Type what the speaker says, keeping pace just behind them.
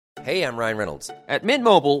Hey, I'm Ryan Reynolds. At Mint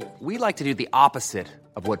Mobile, we like to do the opposite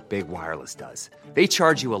of what Big Wireless does. They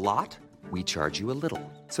charge you a lot, we charge you a little.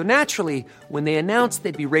 So naturally, when they announced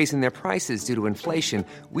they'd be raising their prices due to inflation,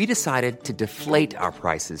 we decided to deflate our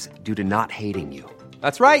prices due to not hating you.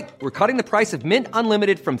 That's right. We're cutting the price of Mint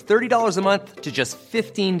Unlimited from $30 a month to just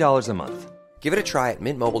 $15 a month. Give it a try at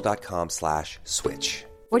mintmobile.com/switch.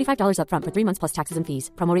 $45 up front for 3 months plus taxes and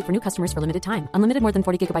fees. Promo rate for new customers for limited time. Unlimited more than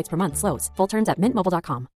 40 gigabytes per month. Slows full terms at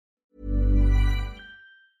mintmobile.com.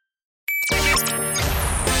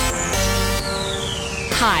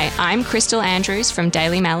 Hi, I'm Crystal Andrews from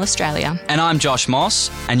Daily Mail Australia. And I'm Josh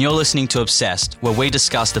Moss, and you're listening to Obsessed, where we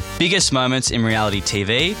discuss the biggest moments in reality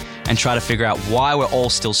TV and try to figure out why we're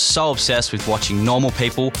all still so obsessed with watching normal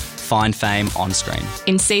people find fame on screen.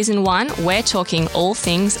 In Season 1, we're talking all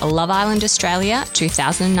things Love Island Australia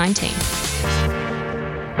 2019.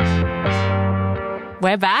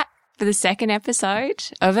 We're back for the second episode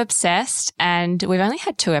of Obsessed, and we've only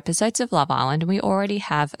had 2 episodes of Love Island and we already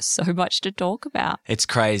have so much to talk about. It's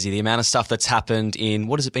crazy, the amount of stuff that's happened in,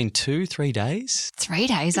 what has it been, 2-3 days? 3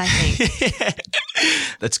 days, I think. Yeah.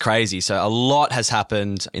 That's crazy. So a lot has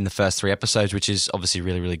happened in the first 3 episodes, which is obviously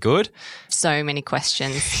really, really good. So many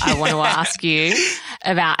questions I want to ask you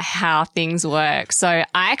about how things work. So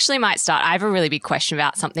I actually might start. I have a really big question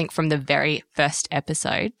about something from the very first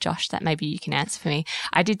episode, Josh, that maybe you can answer for me.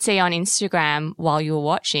 I did see on Instagram while you were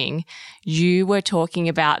watching, you were talking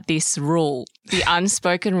about this rule, the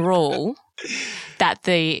unspoken rule that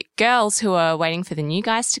the girls who are waiting for the new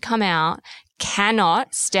guys to come out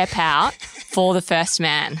cannot step out for the first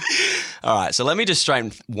man. All right, so let me just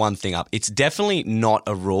straighten one thing up. It's definitely not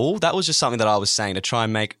a rule. That was just something that I was saying to try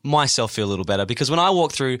and make myself feel a little better, because when I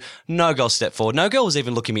walked through, no girl stepped forward. No girl was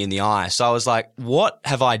even looking me in the eye. So I was like, what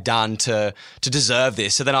have I done to deserve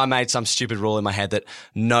this? So then I made some stupid rule in my head that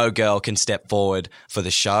no girl can step forward for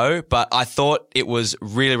the show. But I thought it was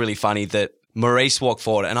really, really funny that Maurice walked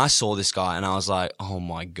forward and I saw this guy and I was like, oh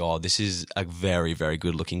my God, this is a very, very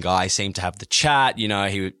good looking guy. He seemed to have the chat, you know,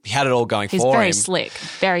 he had it all going for him. He's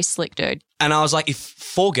very slick dude. And I was like, if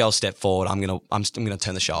 4 girls step forward, I'm gonna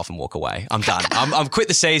turn the show off and walk away. I'm done. I'm quit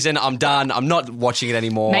the season. I'm done. I'm not watching it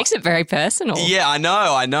anymore. Makes it very personal. Yeah, I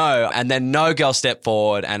know. And then no girl stepped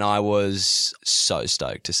forward, and I was so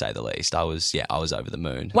stoked, to say the least. I was over the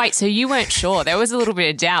moon. Wait, so you weren't sure? There was a little bit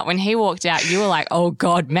of doubt when he walked out. You were like, oh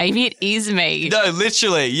God, maybe it is me. No,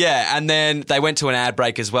 literally, yeah. And then they went to an ad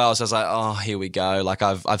break as well. So I was like, oh, here we go. Like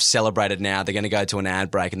I've celebrated now. They're going to go to an ad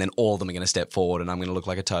break, and then all of them are going to step forward, and I'm going to look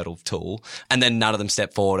like a total tool. And then none of them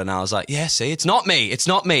stepped forward, and I was like, yeah, see, it's not me. It's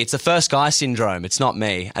the first guy syndrome. It's not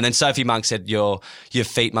me. And then Sophie Monk said, your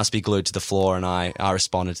feet must be glued to the floor, and I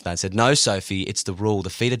responded to that and said, no, Sophie, it's the rule. The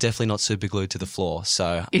feet are definitely not super glued to the floor.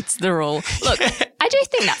 So it's the rule. Look, I do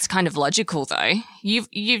think that's kind of logical though.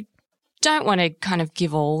 You don't want to kind of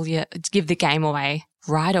give the game away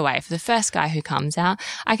right away for the first guy who comes out.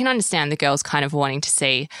 I can understand the girls kind of wanting to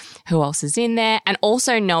see who else is in there, and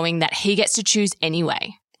also knowing that he gets to choose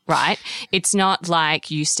anyway. Right? It's not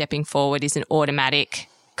like you stepping forward is an automatic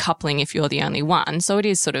coupling if you're the only one. So it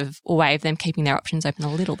is sort of a way of them keeping their options open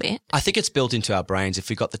a little bit. I think it's built into our brains. If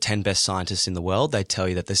we've got the 10 best scientists in the world, they tell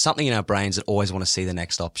you that there's something in our brains that always want to see the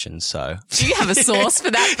next option. So do you have a source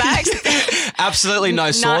for that fact? Absolutely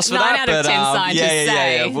no source for that. 9 out of 10 scientists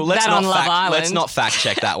say Well, let's not fact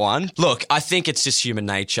check that one. Look, I think it's just human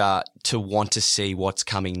nature to want to see what's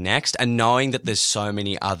coming next, and knowing that there's so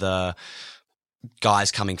many other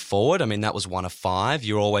guys coming forward. I mean, that was 1 of 5.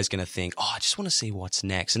 You're always going to think, oh, I just want to see what's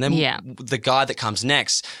next. And then the guy that comes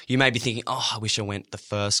next, you may be thinking, oh, I wish I went the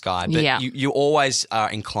first guy. But you always are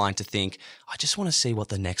inclined to think, I just want to see what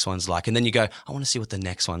the next one's like. And then you go, I want to see what the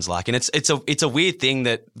next one's like. And it's a weird thing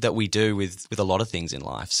that we do with a lot of things in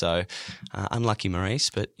life. So unlucky Maurice,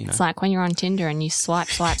 but you know. It's like when you're on Tinder and you swipe,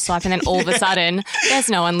 and then all of a sudden there's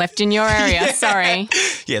no one left in your area. Sorry.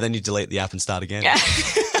 Yeah, then you delete the app and start again. Yeah.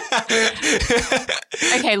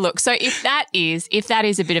 Okay, look, so if that is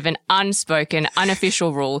a bit of an unspoken,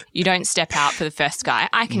 unofficial rule, you don't step out for the first guy,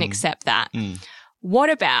 I can accept that. What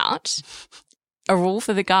about a rule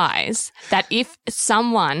for the guys that if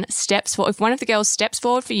one of the girls steps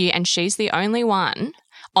forward for you and she's the only one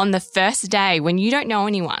on the first day when you don't know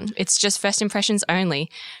anyone, it's just first impressions only,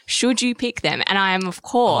 should you pick them? And I am, of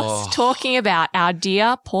course, talking about our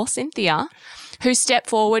dear poor Cynthia, who stepped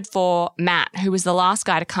forward for Matt, who was the last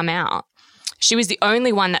guy to come out. She was the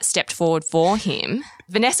only one that stepped forward for him.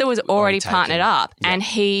 Vanessa was already partnered up and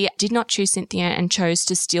he did not choose Cynthia and chose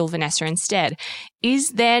to steal Vanessa instead.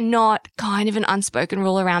 Is there not kind of an unspoken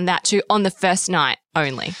rule around that too on the first night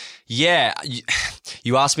only? Yeah.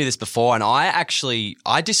 You asked me this before and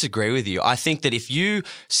I disagree with you. I think that if you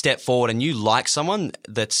step forward and you like someone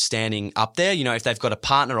that's standing up there, you know, if they've got a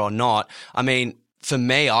partner or not, I mean, for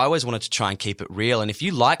me, I always wanted to try and keep it real. And if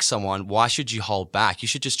you like someone, why should you hold back? You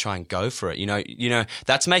should just try and go for it. You know,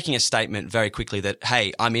 that's making a statement very quickly that,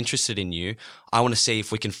 hey, I'm interested in you. I want to see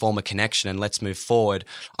if we can form a connection and let's move forward.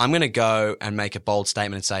 I'm going to go and make a bold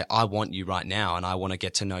statement and say, I want you right now and I want to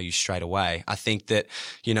get to know you straight away. I think that,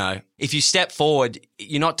 you know, if you step forward,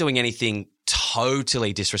 you're not doing anything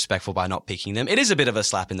totally disrespectful by not picking them. It is a bit of a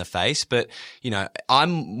slap in the face, but, you know,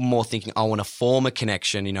 I'm more thinking I want to form a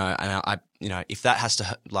connection, you know, and you know, if that has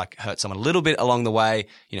to hurt someone a little bit along the way,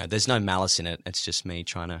 you know, there's no malice in it. It's just me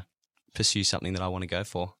trying to pursue something that I want to go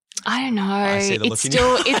for. I don't know. It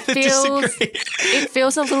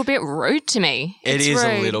feels a little bit rude to me. It is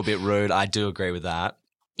a little bit rude. I do agree with that.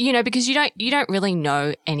 You know, because you don't really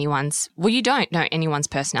know you don't know anyone's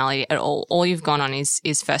personality at all. All you've gone on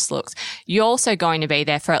is first looks. You're also going to be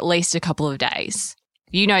there for at least a couple of days.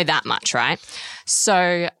 You know that much, right?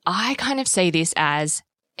 So I kind of see this as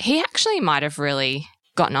he actually might have really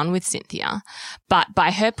gotten on with Cynthia, but by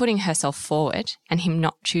her putting herself forward and him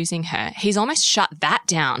not choosing her, he's almost shut that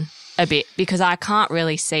down a bit because I can't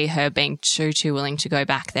really see her being too willing to go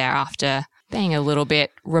back there after being a little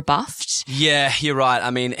bit rebuffed. Yeah, you're right.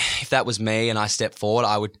 I mean, if that was me and I stepped forward,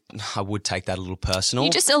 I would take that a little personal.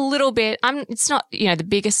 You're just a little bit, it's not, you know, the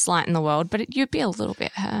biggest slight in the world, but you'd be a little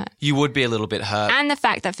bit hurt. You would be a little bit hurt. And the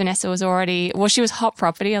fact that Vanessa was she was hot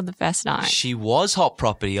property on the first night. She was hot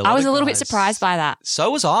property. I was a little bit surprised by that.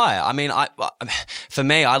 So was I. I mean, for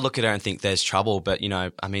me, I look at her and think there's trouble, but, you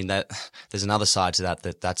know, I mean, there's another side to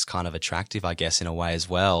that's kind of attractive, I guess, in a way as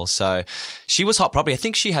well. So she was hot property. I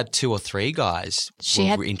think she had 2 or 3 guys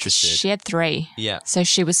were interested. She had 3. Yeah. So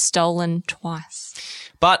she was stolen twice.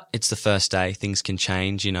 But it's the first day. Things can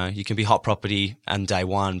change, you know. You can be hot property on day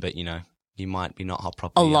 1, but, you know, you might be not hot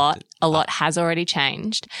property. A lot has already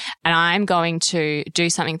changed. And I'm going to do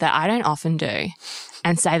something that I don't often do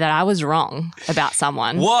and say that I was wrong about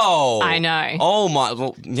someone. Whoa. I know. Oh, my.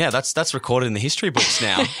 Well, yeah, that's recorded in the history books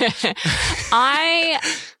now. I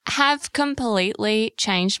have completely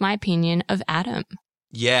changed my opinion of Adam.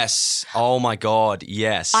 Yes. Oh, my God.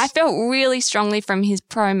 Yes. I felt really strongly from his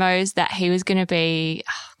promos that he was going to be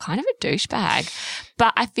kind of a douchebag.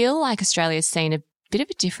 But I feel like Australia's seen a bit of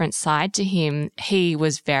a different side to him. He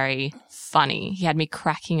was very funny. He had me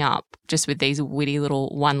cracking up just with these witty little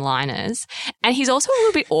one-liners. And he's also a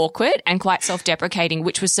little bit awkward and quite self-deprecating,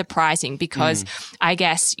 which was surprising because I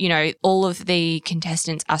guess, you know, all of the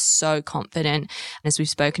contestants are so confident. And as we've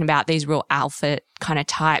spoken about, these real alpha kind of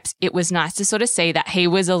types, it was nice to sort of see that he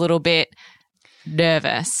was a little bit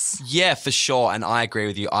nervous. Yeah, for sure. And I agree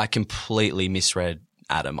with you. I completely misread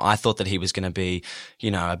Adam. I thought that he was going to be,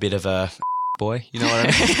 you know, a bit of a boy, you know what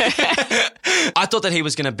I mean? I thought that he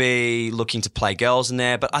was going to be looking to play girls in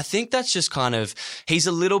there, but I think that's just kind of, he's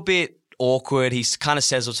a little bit awkward. He kind of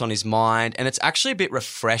says what's on his mind, and it's actually a bit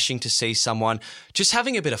refreshing to see someone just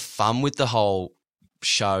having a bit of fun with the whole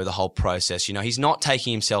show, the whole process. You know, he's not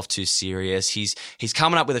taking himself too serious. He's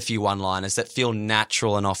coming up with a few one-liners that feel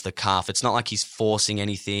natural and off the cuff. It's not like he's forcing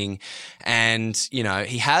anything. And, you know,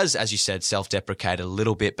 he has, as you said, self-deprecated a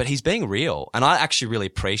little bit, but he's being real. And I actually really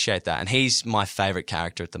appreciate that. And he's my favorite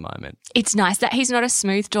character at the moment. It's nice that he's not a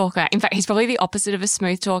smooth talker. In fact, he's probably the opposite of a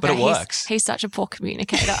smooth talker. But it works. He's such a poor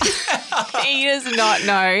communicator. He does not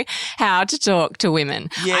know how to talk to women.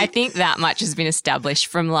 Yeah. I think that much has been established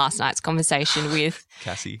from last night's conversation with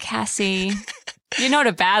Cassie. You're not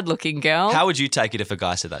a bad-looking girl. How would you take it if a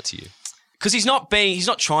guy said that to you? Because he's not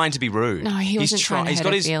trying to be rude. No, he wasn't trying to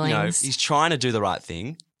hurt her feelings. You know, he's trying to do the right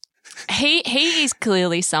thing. He is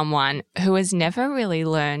clearly someone who has never really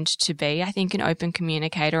learned to be, I think, an open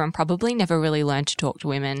communicator and probably never really learned to talk to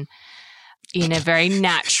women in a very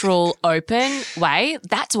natural, open way.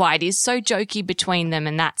 That's why it is so jokey between them,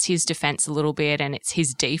 and that's his defense a little bit, and it's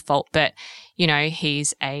his default. But, you know,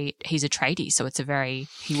 he's a tradie, so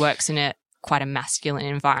he works in quite a masculine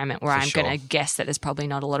environment where I'm going to guess that there's probably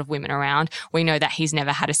not a lot of women around. We know that he's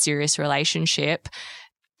never had a serious relationship.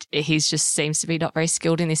 he's just seems to be not very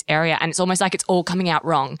skilled in this area. And it's almost like it's all coming out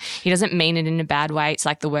wrong. He doesn't mean it in a bad way. It's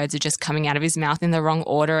like the words are just coming out of his mouth in the wrong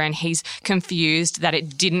order, and he's confused that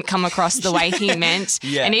it didn't come across the way he meant.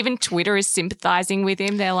 Yeah. And even Twitter is sympathizing with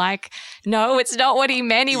him. They're like, no, it's not what he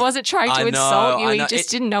meant. He wasn't trying to insult you. He just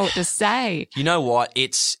didn't know what to say. You know what?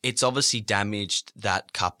 It's obviously damaged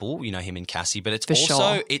that couple, you know, him and Cassie, but it's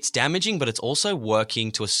it's damaging, but it's also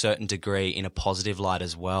working to a certain degree in a positive light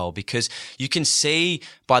as well, because you can see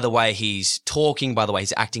by the way he's talking, by the way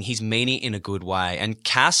he's acting, he's meaning it in a good way. And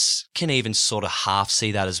Cass can even sort of half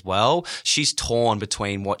see that as well. She's torn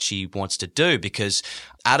between what she wants to do, because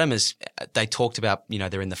Adam they talked about, you know,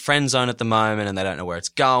 they're in the friend zone at the moment and they don't know where it's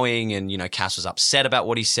going. And, you know, Cass was upset about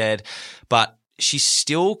what he said, but she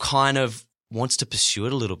still kind of wants to pursue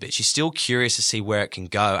it a little bit. She's still curious to see where it can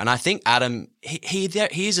go. And I think Adam, he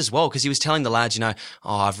is as well, because he was telling the lads, you know,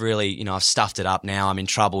 I've really, you know, I've stuffed it up now. I'm in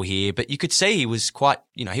trouble here. But you could see he was quite,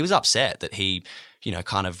 you know, he was upset that he, you know,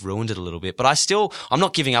 kind of ruined it a little bit. But I'm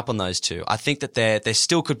not giving up on those two. I think that there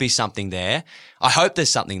still could be something there. I hope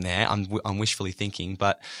there's something there. I'm wishfully thinking,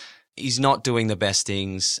 but he's not doing the best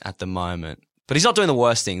things at the moment. But he's not doing the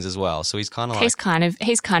worst things as well. So he's kind of like... He's kind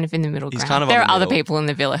of in the middle ground. Kind of there are other people in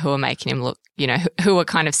the villa who are making him look, you know, who are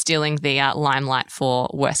kind of stealing the limelight for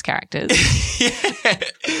worse characters.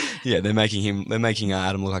 Yeah, they're making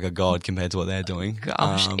Adam look like a god compared to what they're doing.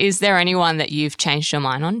 Gosh. Is there anyone that you've changed your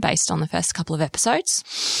mind on based on the first couple of episodes?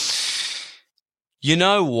 You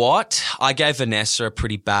know what? I gave Vanessa a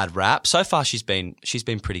pretty bad rap. So far, she's been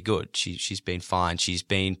pretty good. She's been fine. She's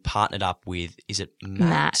been partnered up with, is it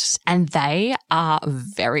Matt? And they are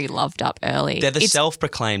very loved up early. They're the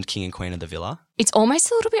self-proclaimed king and queen of the villa. It's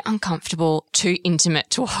almost a little bit uncomfortable, too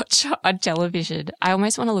intimate to watch on television. I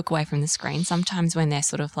almost want to look away from the screen sometimes when they're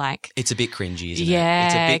sort of like... It's a bit cringy, isn't it? Yeah,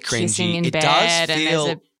 it's a bit cringy. Kissing in it bed, does feel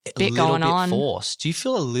and there's a bit going on. Forced. Do you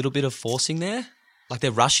feel a little bit of forcing there? Like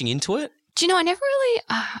they're rushing into it? Do you know, I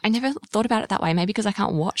never thought about it that way. Maybe because I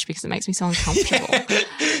can't watch because it makes me so uncomfortable.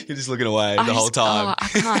 You're just looking away the whole time. I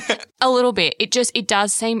can't. A little bit. It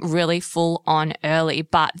does seem really full on early.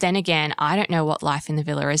 But then again, I don't know what life in the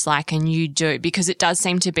villa is like, and you do, because it does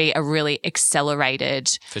seem to be a really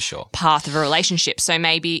accelerated for sure path of a relationship. So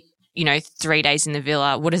maybe, you know, 3 days in the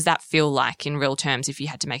villa, what does that feel like in real terms if you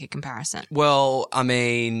had to make a comparison? Well, I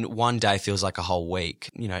mean, 1 day feels like a whole week.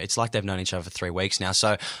 You know, it's like they've known each other for 3 weeks now.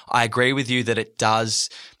 So I agree with you that it does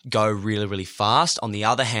go really, really fast. On the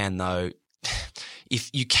other hand, though, if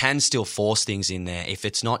you can still force things in there, if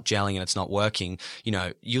it's not gelling and it's not working, you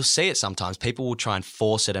know, you'll see it sometimes. People will try and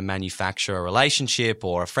force it and manufacture a relationship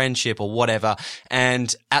or a friendship or whatever.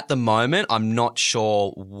 And at the moment, I'm not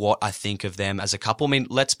sure what I think of them as a couple. I mean,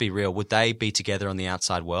 let's be real. Would they be together on the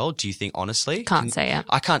outside world? Do you think, honestly? Can't say it.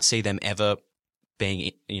 I can't see them ever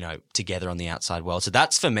being, you know, together on the outside world. So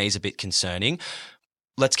that's, for me, is a bit concerning.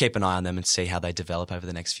 Let's keep an eye on them and see how they develop over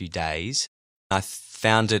the next few days. I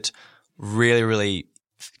found it really, really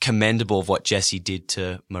commendable of what Jessie did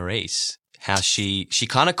to Maurice. How she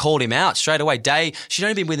kind of called him out straight away. She'd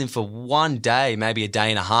only been with him for 1 day, maybe a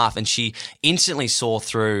day and a half, and she instantly saw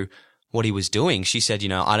through what he was doing. She said, you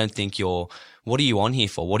know, I don't think what are you on here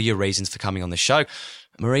for? What are your reasons for coming on the show?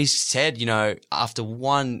 Maurice said, you know, after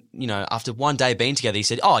one day being together, he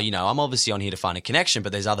said, oh, you know, I'm obviously on here to find a connection,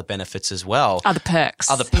 but there's other benefits as well. Other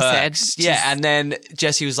perks. Yeah. And then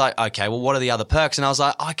Jessie was like, okay, well, what are the other perks? And I was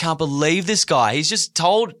like, I can't believe this guy. He's just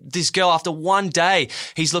told this girl after 1 day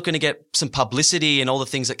he's looking to get some publicity and all the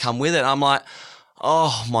things that come with it. And I'm like,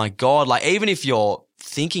 oh my God. Like, even if you're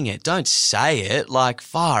thinking it, don't say it, like,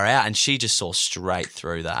 far out. And she just saw straight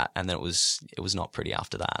through that. And then it was not pretty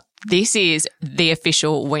after that. This is the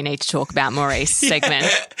official we need to talk about Maurice segment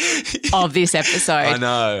of this episode. I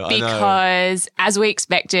know. Because as we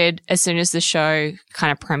expected, as soon as the show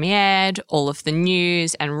kind of premiered, all of the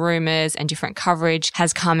news and rumours and different coverage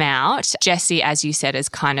has come out. Jessie, as you said, has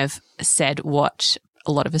kind of said what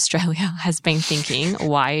a lot of Australia has been thinking.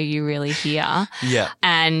 Why are you really here? Yeah.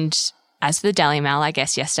 And as for the Daily Mail, I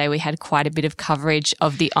guess yesterday we had quite a bit of coverage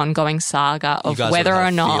of the ongoing saga of whether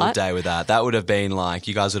or not... field day with that. That would have been like,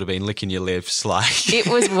 you guys would have been licking your lips like... It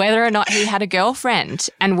was whether or not he had a girlfriend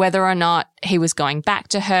and whether or not he was going back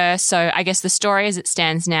to her. So I guess the story as it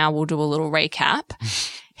stands now, we'll do a little recap.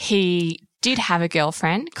 He did have a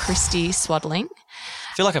girlfriend, Christy Swaddling.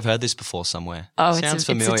 I feel like I've heard this before somewhere. Oh, Sounds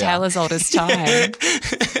familiar. It's a tale as old as time.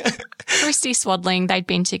 Christy Swaddling, they'd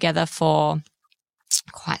been together for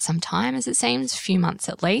quite some time, as it seems, a few months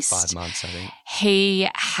at least. 5 months, I think. He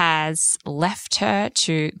has left her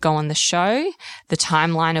to go on the show, the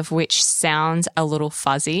timeline of which sounds a little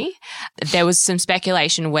fuzzy. There was some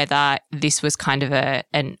speculation whether this was kind of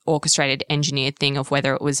an orchestrated, engineered thing, of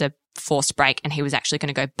whether it was a forced break and he was actually going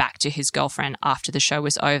to go back to his girlfriend after the show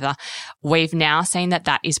was over. We've now seen that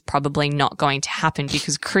that is probably not going to happen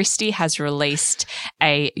because Christy has released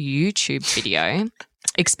a YouTube video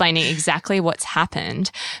explaining exactly what's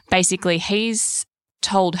happened. Basically, he's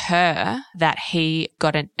told her that he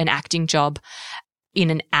got an acting job in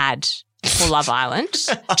an ad for Love Island,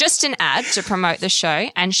 just an ad to promote the show.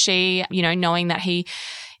 And she, you know, knowing that he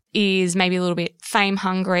is maybe a little bit fame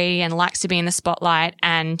hungry and likes to be in the spotlight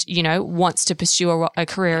and, you know, wants to pursue a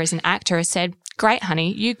career as an actor, has said, great,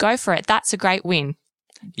 honey, you go for it. That's a great win.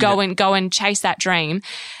 Go and chase that dream.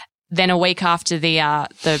 Then a week after the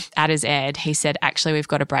ad is aired, he said, actually, we've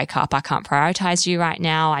got to break up. I can't prioritize you right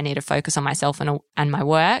now. I need to focus on myself and my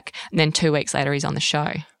work. And then 2 weeks later, he's on the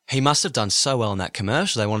show. He must have done so well in that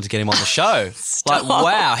commercial. They wanted to get him on the show. Like,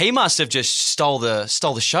 wow, he must have just stole the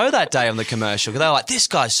show that day on the commercial. They were like, this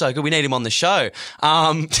guy's so good. We need him on the show.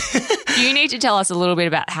 You need to tell us a little bit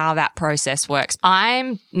about how that process works.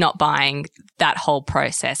 I'm not buying that whole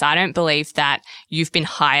process. I don't believe that you've been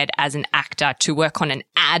hired as an actor to work on an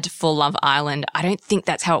ad for Love Island. I don't think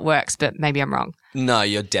that's how it works, but maybe I'm wrong. No,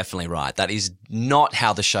 you're definitely right. That is not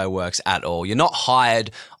how the show works at all. You're not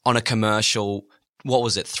hired on a commercial,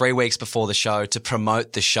 3 weeks before the show to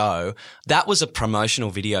promote the show. That was a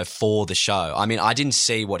promotional video for the show. I mean, I didn't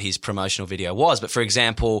see what his promotional video was, but for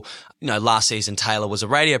example, you know, last season Taylor was a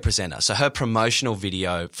radio presenter. So her promotional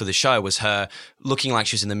video for the show was her looking like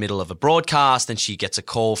she was in the middle of a broadcast, and she gets a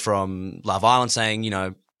call from Love Island saying, you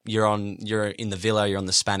know, you're in the villa, you're on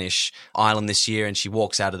the Spanish island this year, and she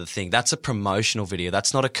walks out of the thing. That's a promotional video.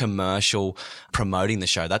 That's not a commercial promoting the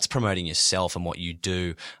show. That's promoting yourself and what you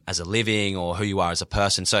do as a living or who you are as a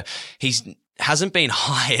person. So hasn't been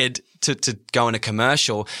hired to go in a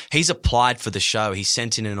commercial. He's applied for the show. He's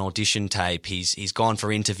sent in an audition tape. He's gone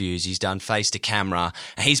for interviews. He's done face to camera.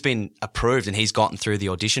 He's been approved and he's gotten through the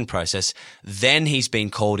audition process. Then he's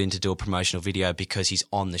been called in to do a promotional video because he's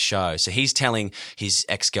on the show. So he's telling his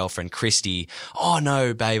ex-girlfriend, Christy, oh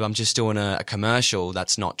no, babe, I'm just doing a commercial.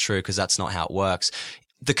 That's not true because that's not how it works.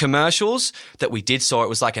 The commercials that we saw, it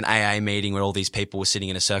was like an AA meeting where all these people were sitting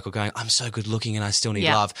in a circle going, I'm so good looking and I still need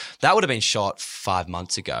love. That would have been shot 5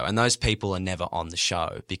 months ago. And those people are never on the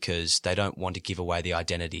show because they don't want to give away the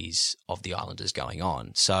identities of the Islanders going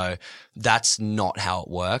on. So that's not how it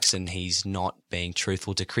works. And he's not being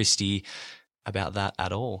truthful to Christy about that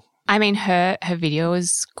at all. I mean, her video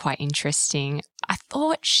was quite interesting. I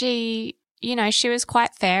thought she was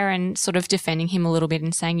quite fair and sort of defending him a little bit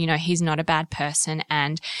and saying, you know, he's not a bad person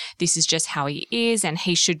and this is just how he is and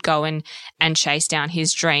he should go and chase down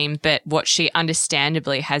his dream. But what she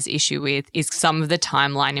understandably has issue with is some of the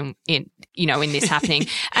timeline in this happening.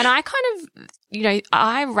 And I kind of, you know,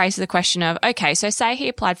 I raised the question of, okay, so say he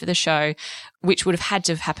applied for the show, which would have had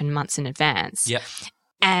to have happened months in advance. Yep.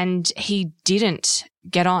 And he didn't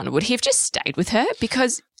get on. Would he have just stayed with her?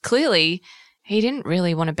 Because clearly he didn't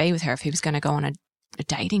really want to be with her if he was going to go on a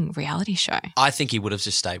dating reality show. I think he would have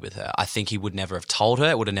just stayed with her. I think he would never have told her.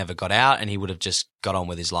 It would have never got out and he would have just got on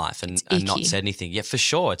with his life and not said anything. Yeah, for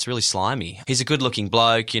sure. It's really slimy. He's a good looking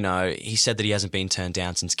bloke. You know, he said that he hasn't been turned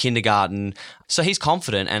down since kindergarten. So he's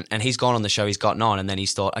confident and he's gone on the show. He's gotten on and then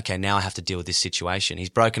he's thought, okay, now I have to deal with this situation. He's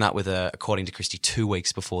broken up with her, according to Christy, 2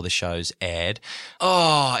 weeks before the show's aired.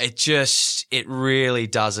 Oh, it really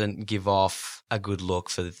doesn't give off a good look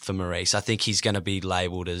for Maurice. I think he's going to be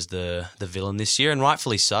labelled as the villain this year, and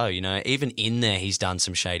rightfully so. You know, even in there, he's done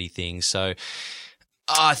some shady things. So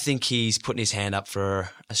I think he's putting his hand up for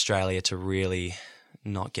Australia to really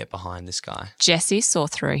not get behind this guy. Jessie saw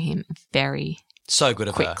through him very so good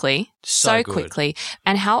of quickly. Her. So quickly.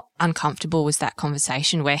 And how uncomfortable was that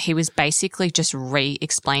conversation where he was basically just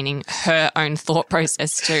re-explaining her own thought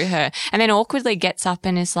process to her and then awkwardly gets up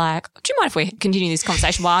and is like, do you mind if we continue this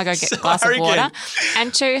conversation while I go get a glass of water?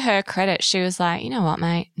 And to her credit, she was like, you know what,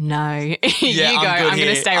 mate? No. You go. I'm going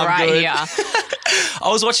to stay right here. I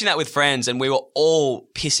was watching that with friends and we were all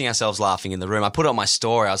pissing ourselves laughing in the room. I put it on my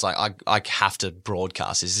story. I was like, I have to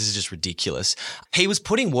broadcast this. This is just ridiculous. He was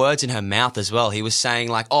putting words in her mouth as well. He was saying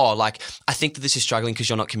like, oh, like, I think that this is struggling because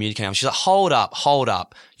you're not communicating. She's like, hold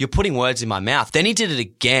up. You're putting words in my mouth. Then he did it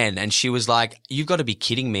again and she was like, you've got to be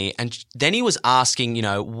kidding me. And then he was asking, you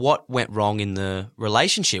know, what went wrong in the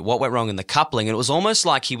relationship? What went wrong in the coupling? And it was almost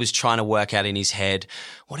like he was trying to work out in his head,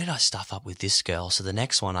 what did I stuff up with this girl? So the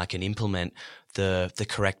next one I can implement the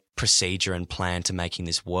correct procedure and plan to making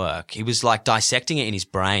this work. He was like dissecting it in his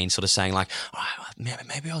brain, sort of saying like, oh,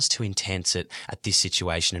 maybe I was too intense at this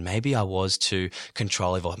situation, and maybe I was too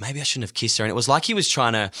controlling, or maybe I shouldn't have kissed her. And it was like he was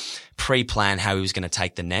trying to pre-plan how he was going to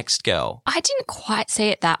take the next girl. I didn't quite see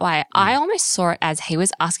it that way. I almost saw it as he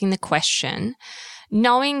was asking the question,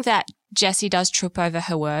 knowing that Jessie does trip over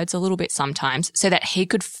her words a little bit sometimes, so that he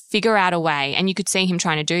could figure out a way, and you could see him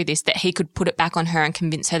trying to do this, that he could put it back on her and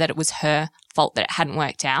convince her that it was her fault that it hadn't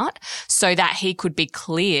worked out, so that he could be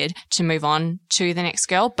cleared to move on to the next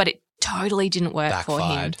girl. But it totally didn't work for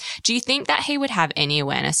him. Do you think that he would have any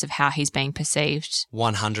awareness of how he's being perceived?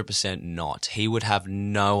 100% not. He would have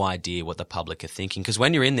no idea what the public are thinking, because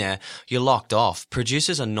when you're in there, you're locked off.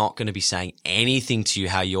 Producers are not going to be saying anything to you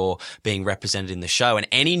how you're being represented in the show, and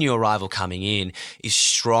any new arrival coming in is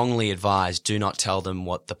strongly advised, do not tell them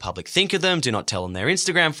what the public think of them, do not tell them their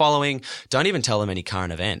Instagram following, don't even tell them any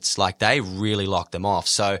current events. Like, they really lock them off.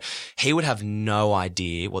 So he would have no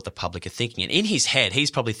idea what the public are thinking. And in his head, he's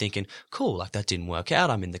probably thinking, cool, like that didn't work out.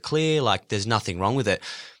 I'm in the clear. Like, there's nothing wrong with it.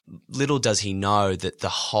 Little does he know that the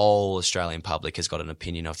whole Australian public has got an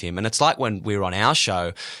opinion of him. And it's like when we were on our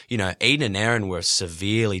show, you know, Eden and Erin were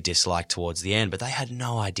severely disliked towards the end, but they had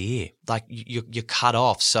no idea. Like, you're cut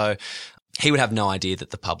off. So he would have no idea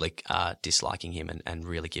that the public are disliking him and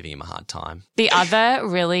really giving him a hard time. The other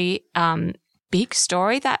really big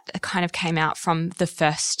story that kind of came out from the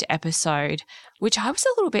first episode, which I was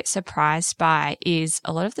a little bit surprised by, is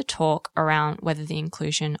a lot of the talk around whether the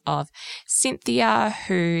inclusion of Cynthia,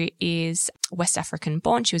 who is West African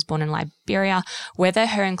born, she was born in Liberia, whether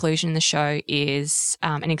her inclusion in the show is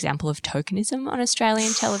an example of tokenism on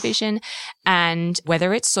Australian television, and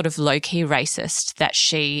whether it's sort of low-key racist that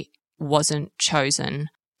she wasn't chosen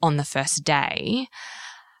on the first day.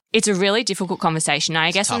 It's a really difficult conversation.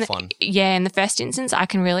 I guess in the first instance, I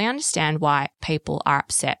can really understand why people are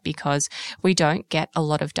upset, because we don't get a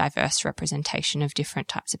lot of diverse representation of different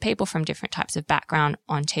types of people from different types of background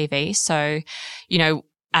on TV. So, you know,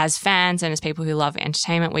 as fans and as people who love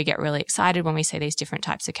entertainment, we get really excited when we see these different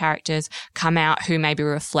types of characters come out who maybe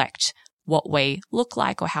reflect what we look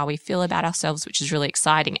like or how we feel about ourselves, which is really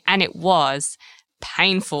exciting. And it was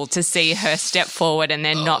painful to see her step forward and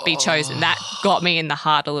then not be chosen. That got me in the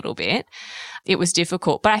heart a little bit. It was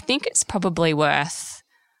difficult, but I think it's probably worth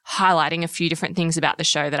highlighting a few different things about the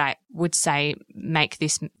show that I would say make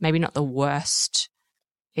this maybe not the worst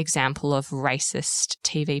example of racist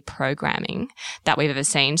TV programming that we've ever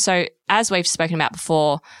seen. So as we've spoken about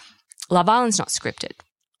before, Love Island's not scripted.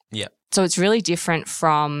 Yeah. So it's really different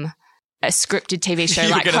from a scripted TV show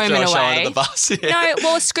like Home and Away. The bus, yeah. No,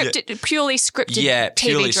 well, purely scripted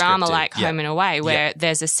TV drama like Home and Away, where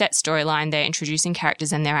there's a set storyline, they're introducing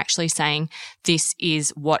characters and they're actually saying this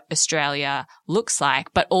is what Australia looks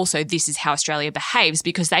like, but also this is how Australia behaves,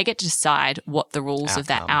 because they get to decide what the rules of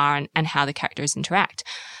that are and how the characters interact.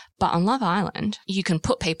 But on Love Island, you can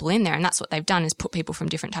put people in there, and that's what they've done, is put people from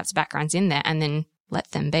different types of backgrounds in there and then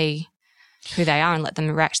let them be who they are and let them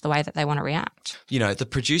react the way that they want to react. You know, the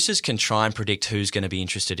producers can try and predict who's going to be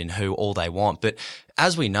interested in who all they want. But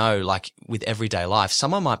as we know, like with everyday life,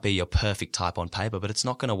 someone might be your perfect type on paper, but it's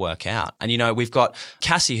not going to work out. And, you know, we've got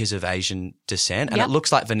Cassie, who's of Asian descent, and it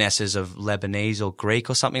looks like Vanessa's of Lebanese or Greek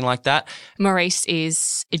or something like that. Maurice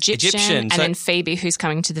is Egyptian. And then Phoebe, who's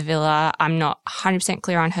coming to the villa, I'm not 100%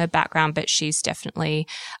 clear on her background, but she's definitely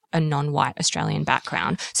a non-white Australian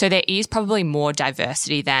background. So there is probably more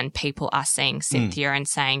diversity than people are seeing Cynthia and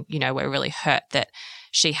saying, you know, we're really hurt that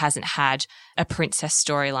she hasn't had a princess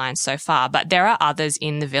storyline so far. But there are others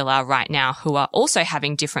in the villa right now who are also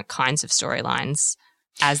having different kinds of storylines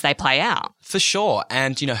as they play out. For sure.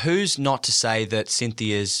 And, you know, who's not to say that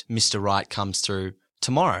Cynthia's Mr. Right comes through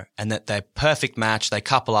tomorrow and that they're perfect match, they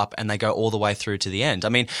couple up and they go all the way through to the end. I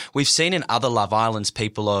mean, we've seen in other Love Islands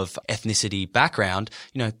people of ethnicity background,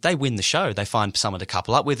 you know, they win the show. They find someone to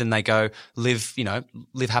couple up with and they go live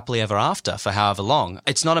happily ever after for however long.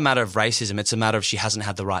 It's not a matter of racism. It's a matter of she hasn't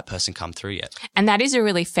had the right person come through yet. And that is a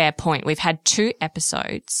really fair point. We've had 2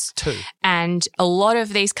 episodes. And a lot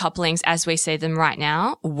of these couplings, as we see them right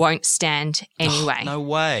now, won't stand anyway. Oh, no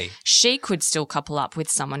way. She could still couple up with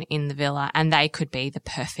someone in the villa and they could be the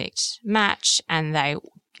perfect match, and they,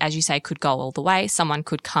 as you say, could go all the way. Someone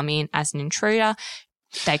could come in as an intruder.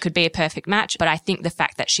 They could be a perfect match. But I think the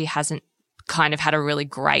fact that she hasn't kind of had a really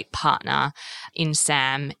great partner in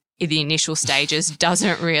Sam in the initial stages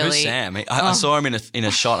doesn't really. Who's Sam? I saw him in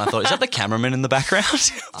a shot and I thought, is that the cameraman in the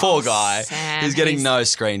background? Poor guy. Sam, he's getting no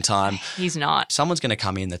screen time. He's not. Someone's going to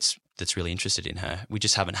come in that's really interested in her. We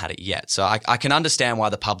just haven't had it yet. So I can understand why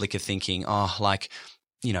the public are thinking, oh, like,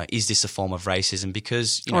 is this a form of racism?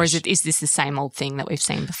 Because, or is this the same old thing that we've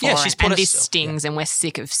seen before? Yeah, she's put and this stings and we're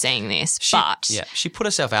sick of seeing this. She put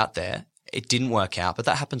herself out there. It didn't work out, but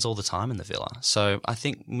that happens all the time in the Villa. So I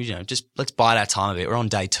think, just let's bide our time a bit. We're on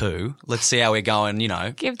day 2. Let's see how we're going,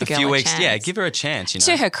 Give the a girl few a weeks. chance. Yeah, give her a chance,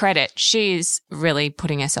 To her credit, she's really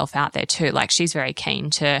putting herself out there too. Like, she's very keen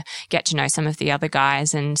to get to know some of the other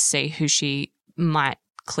guys and see who she might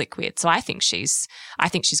click with. So I think she's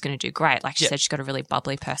going to do great. Like she said, she's got a really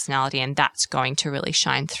bubbly personality, and that's going to really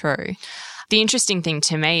shine through. The interesting thing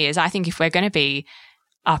to me is I think if we're going to be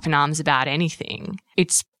up in arms about anything,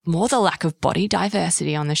 it's more the lack of body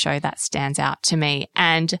diversity on the show that stands out to me,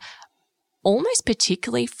 and almost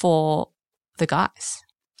particularly for the guys.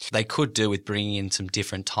 They could do with bringing in some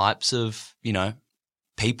different types of,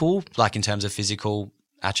 people, like in terms of physical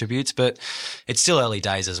attributes, but it's still early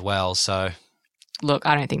days as well. So, look,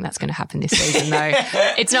 I don't think that's going to happen this season, though.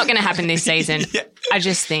 It's not going to happen this season. Yeah. I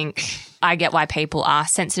just think I get why people are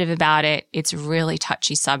sensitive about it. It's a really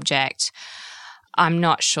touchy subject. I'm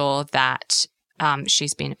not sure that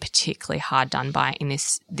she's been particularly hard done by in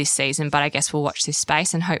this season, but I guess we'll watch this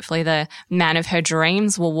space, and hopefully the man of her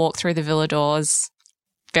dreams will walk through the Villa doors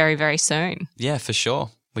very, very soon. Yeah, for sure.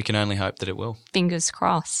 We can only hope that it will. Fingers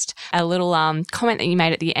crossed. A little comment that you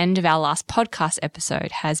made at the end of our last podcast episode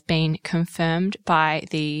has been confirmed by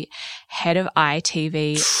the head of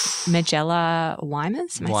ITV, Magella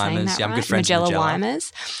Weimers. Am I saying that right? I'm good friends Magella with Magella.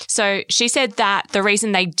 Weimers. So she said that the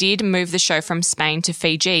reason they did move the show from Spain to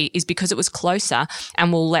Fiji is because it was closer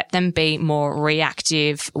and will let them be more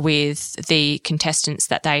reactive with the contestants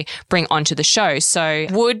that they bring onto the show. So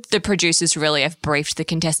would the producers really have briefed the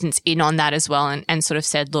contestants in on that as well and sort of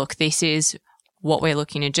said, look, this is what we're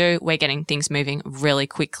looking to do. We're getting things moving really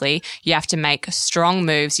quickly. You have to make strong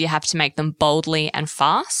moves. You have to make them boldly and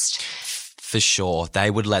fast. For sure.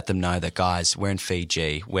 They would let them know that, guys, we're in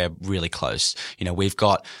Fiji. We're really close. We've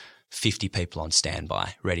got 50 people on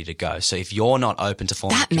standby, ready to go. So if you're not open to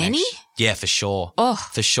forming that many? Yeah, for sure. Oh,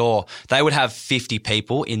 for sure. They would have 50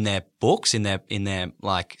 people in their books, in their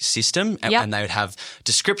like system, and they would have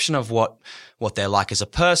description of what they're like as a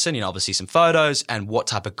person, obviously some photos and what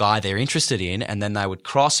type of guy they're interested in. And then they would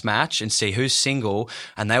cross match and see who's single,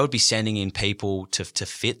 and they would be sending in people to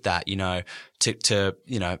fit that, to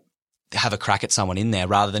have a crack at someone in there,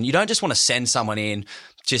 rather than, you don't just want to send someone in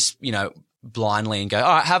just, blindly and go,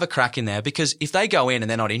 all right, have a crack in there, because if they go in and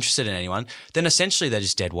they're not interested in anyone, then essentially they're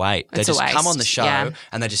just dead weight. They just come on the show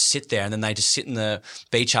and they just sit there, and then they just sit in the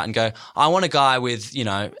beach hut and go, I want a guy with,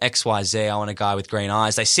 XYZ, I want a guy with green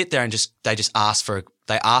eyes. They sit there and they just ask for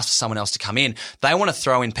someone else to come in. They want to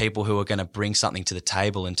throw in people who are going to bring something to the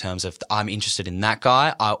table in terms of, I'm interested in that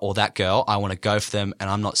guy or that girl. I want to go for them, and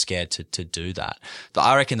I'm not scared to do that. But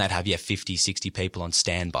I reckon they'd have, 50, 60 people on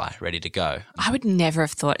standby ready to go. I would never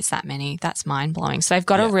have thought it's that many. That's mind-blowing. So they've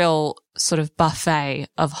got a real sort of buffet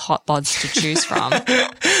of hot bods to choose from.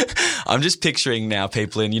 I'm just picturing now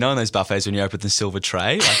people in, in those buffets when you open the silver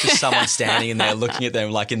tray, like just someone standing in there looking at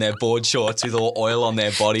them like in their board shorts with all oil on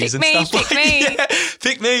their bodies pick and stuff.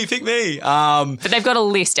 Pick me. Pick me. But they've got a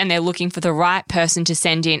list, and they're looking for the right person to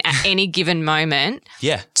send in at any given moment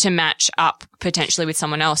to match up potentially with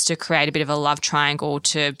someone else to create a bit of a love triangle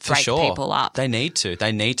to break people up. They need to.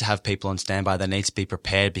 They need to have people on standby. They need to be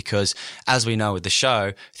prepared, because as we know with the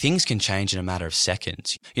show, things can change in a matter of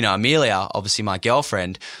seconds. Amelia, obviously my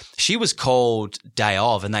girlfriend, she was called day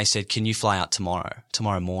of, and they said, can you fly out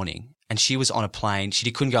tomorrow morning? And she was on a plane.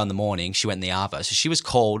 She couldn't go in the morning. She went in the Arvo. So she was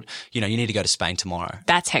called, you need to go to Spain tomorrow.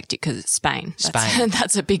 That's hectic because it's Spain.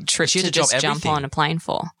 That's a big trip to just jump on a plane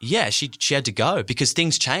for. Yeah, she had to go because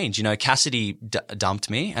things change. Cassidy dumped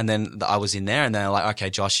me, and then I was in there, and they're like, okay,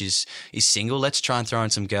 Josh is single. Let's try and throw in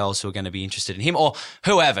some girls who are going to be interested in him, or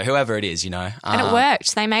whoever it is, And it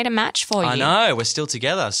worked. They made a match for you. I know. We're still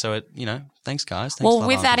together. So, thanks, guys. Thanks, well,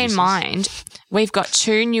 with that in mind, we've got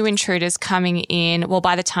 2 new intruders coming in. Well,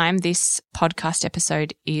 by the time this podcast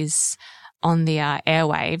episode is on the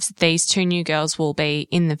airwaves, these 2 new girls will be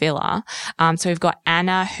in the Villa. So we've got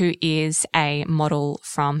Anna, who is a model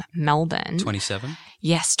from Melbourne. 27.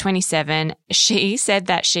 Yes, 27. She said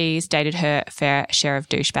that she's dated her fair share of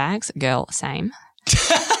douchebags. Girl, same.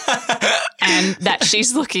 And that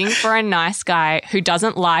she's looking for a nice guy who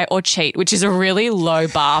doesn't lie or cheat, which is a really low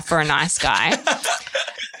bar for a nice guy.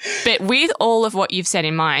 But with all of what you've said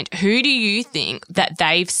in mind, who do you think that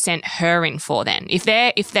they've sent her in for then? If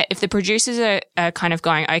the producers are kind of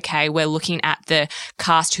going, okay, we're looking at the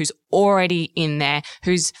cast who's already in there,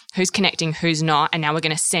 who's connecting, who's not, and now we're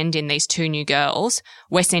going to send in these 2 new girls.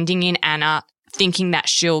 We're sending in Anna thinking that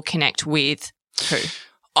she'll connect with who?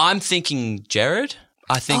 I'm thinking Jared.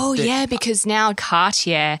 I think. Oh, yeah, because now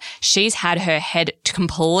Cartier, she's had her head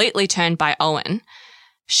completely turned by Owen.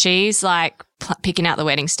 She's like picking out the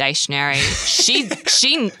wedding stationery. She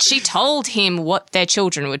told him what their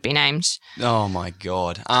children would be named. Oh my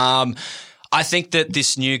God. I think that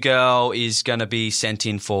this new girl is going to be sent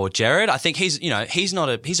in for Jared. I think he's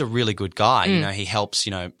a really good guy. You know, he helps,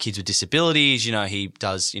 kids with disabilities. He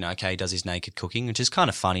does, he does his naked cooking, which is kind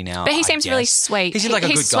of funny now. But he seems really sweet. He seems like a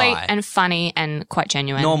good guy. He's sweet and funny and quite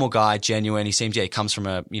genuine. Normal guy, genuine. He seems, he comes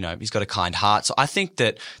from he's got a kind heart. So I think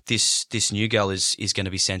that this new girl is going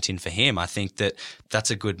to be sent in for him. I think that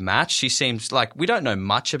that's a good match. She seems like, we don't know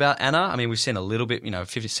much about Anna. I mean, we've seen a little bit,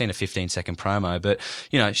 seen a 15-second promo, but,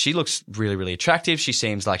 she looks really, really attractive. She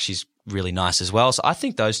seems like she's really nice as well. So I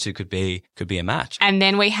think those two could be a match. And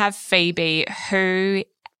then we have Phoebe, who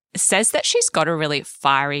says that she's got a really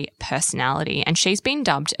fiery personality, and she's been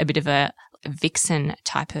dubbed a bit of a vixen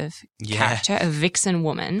type of character, a vixen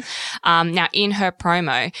woman. Now, in her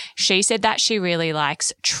promo, she said that she really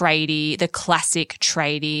likes tradie, the classic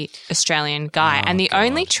tradie Australian guy. And the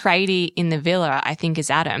only tradie in the villa, I think, is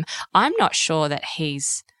Adam. I'm not sure that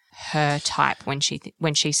he's her type when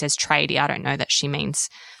she says tradie. I don't know that she means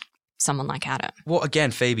someone like Adam. Well,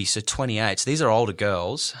 again, Phoebe, so 28. So these are older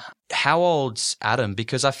girls. How old's Adam?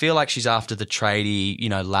 Because I feel like she's after the tradie,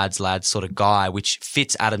 lads sort of guy, which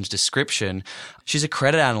fits Adam's description. She's a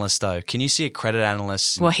credit analyst, though. Can you see a credit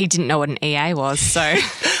analyst? Well, he didn't know what an EA was, so.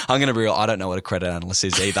 I'm going to be real. I don't know what a credit analyst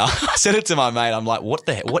is either. I said it to my mate. I'm like, what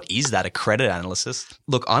the heck? What is that, a credit analyst?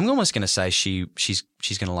 Look, I'm almost going to say she's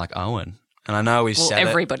going to like Owen. And I know we've said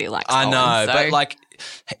everybody likes I Owen, know, so. but like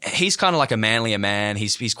he's kind of like a manlier man.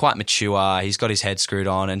 He's quite mature. He's got his head screwed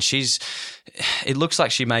on, and it looks like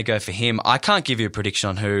she may go for him. I can't give you a prediction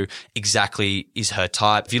on who exactly is her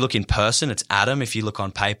type. If you look in person, it's Adam. If you look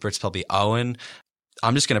on paper, it's probably Owen.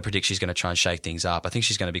 I'm just going to predict she's going to try and shake things up. I think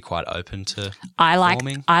she's going to be quite open to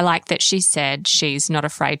performing. I like that she said she's not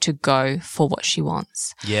afraid to go for what she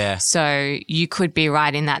wants. Yeah. So you could be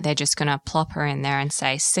right in that they're just going to plop her in there and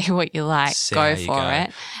say, see what you like, go for it,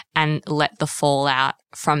 and let the fallout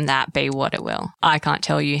from that be what it will. I can't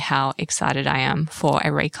tell you how excited I am for a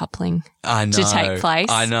recoupling to take place.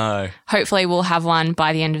 I know. Hopefully we'll have one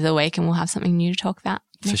by the end of the week and we'll have something new to talk about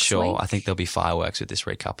For sure. week. I think there'll be fireworks with this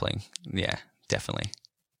recoupling. Yeah. Definitely.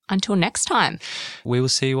 Until next time. We will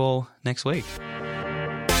see you all next week.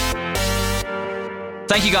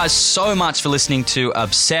 Thank you guys so much for listening to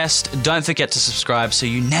Obsessed. Don't forget to subscribe so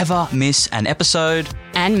you never miss an episode.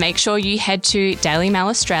 And make sure you head to Daily Mail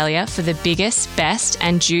Australia for the biggest, best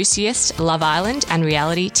and juiciest Love Island and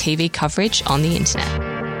reality TV coverage on the internet.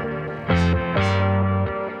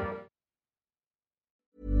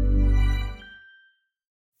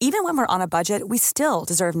 Even when we're on a budget, we still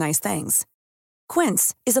deserve nice things.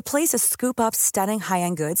 Quince is a place to scoop up stunning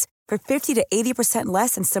high-end goods for 50 to 80%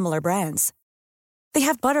 less than similar brands. They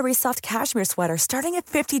have buttery soft cashmere sweaters starting at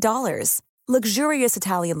 $50, luxurious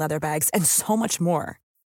Italian leather bags, and so much more.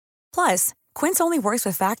 Plus, Quince only works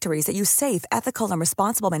with factories that use safe, ethical, and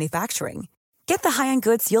responsible manufacturing. Get the high-end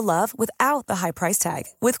goods you'll love without the high price tag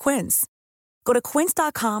with Quince. Go to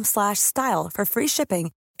quince.com/style for free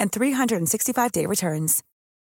shipping and 365-day returns.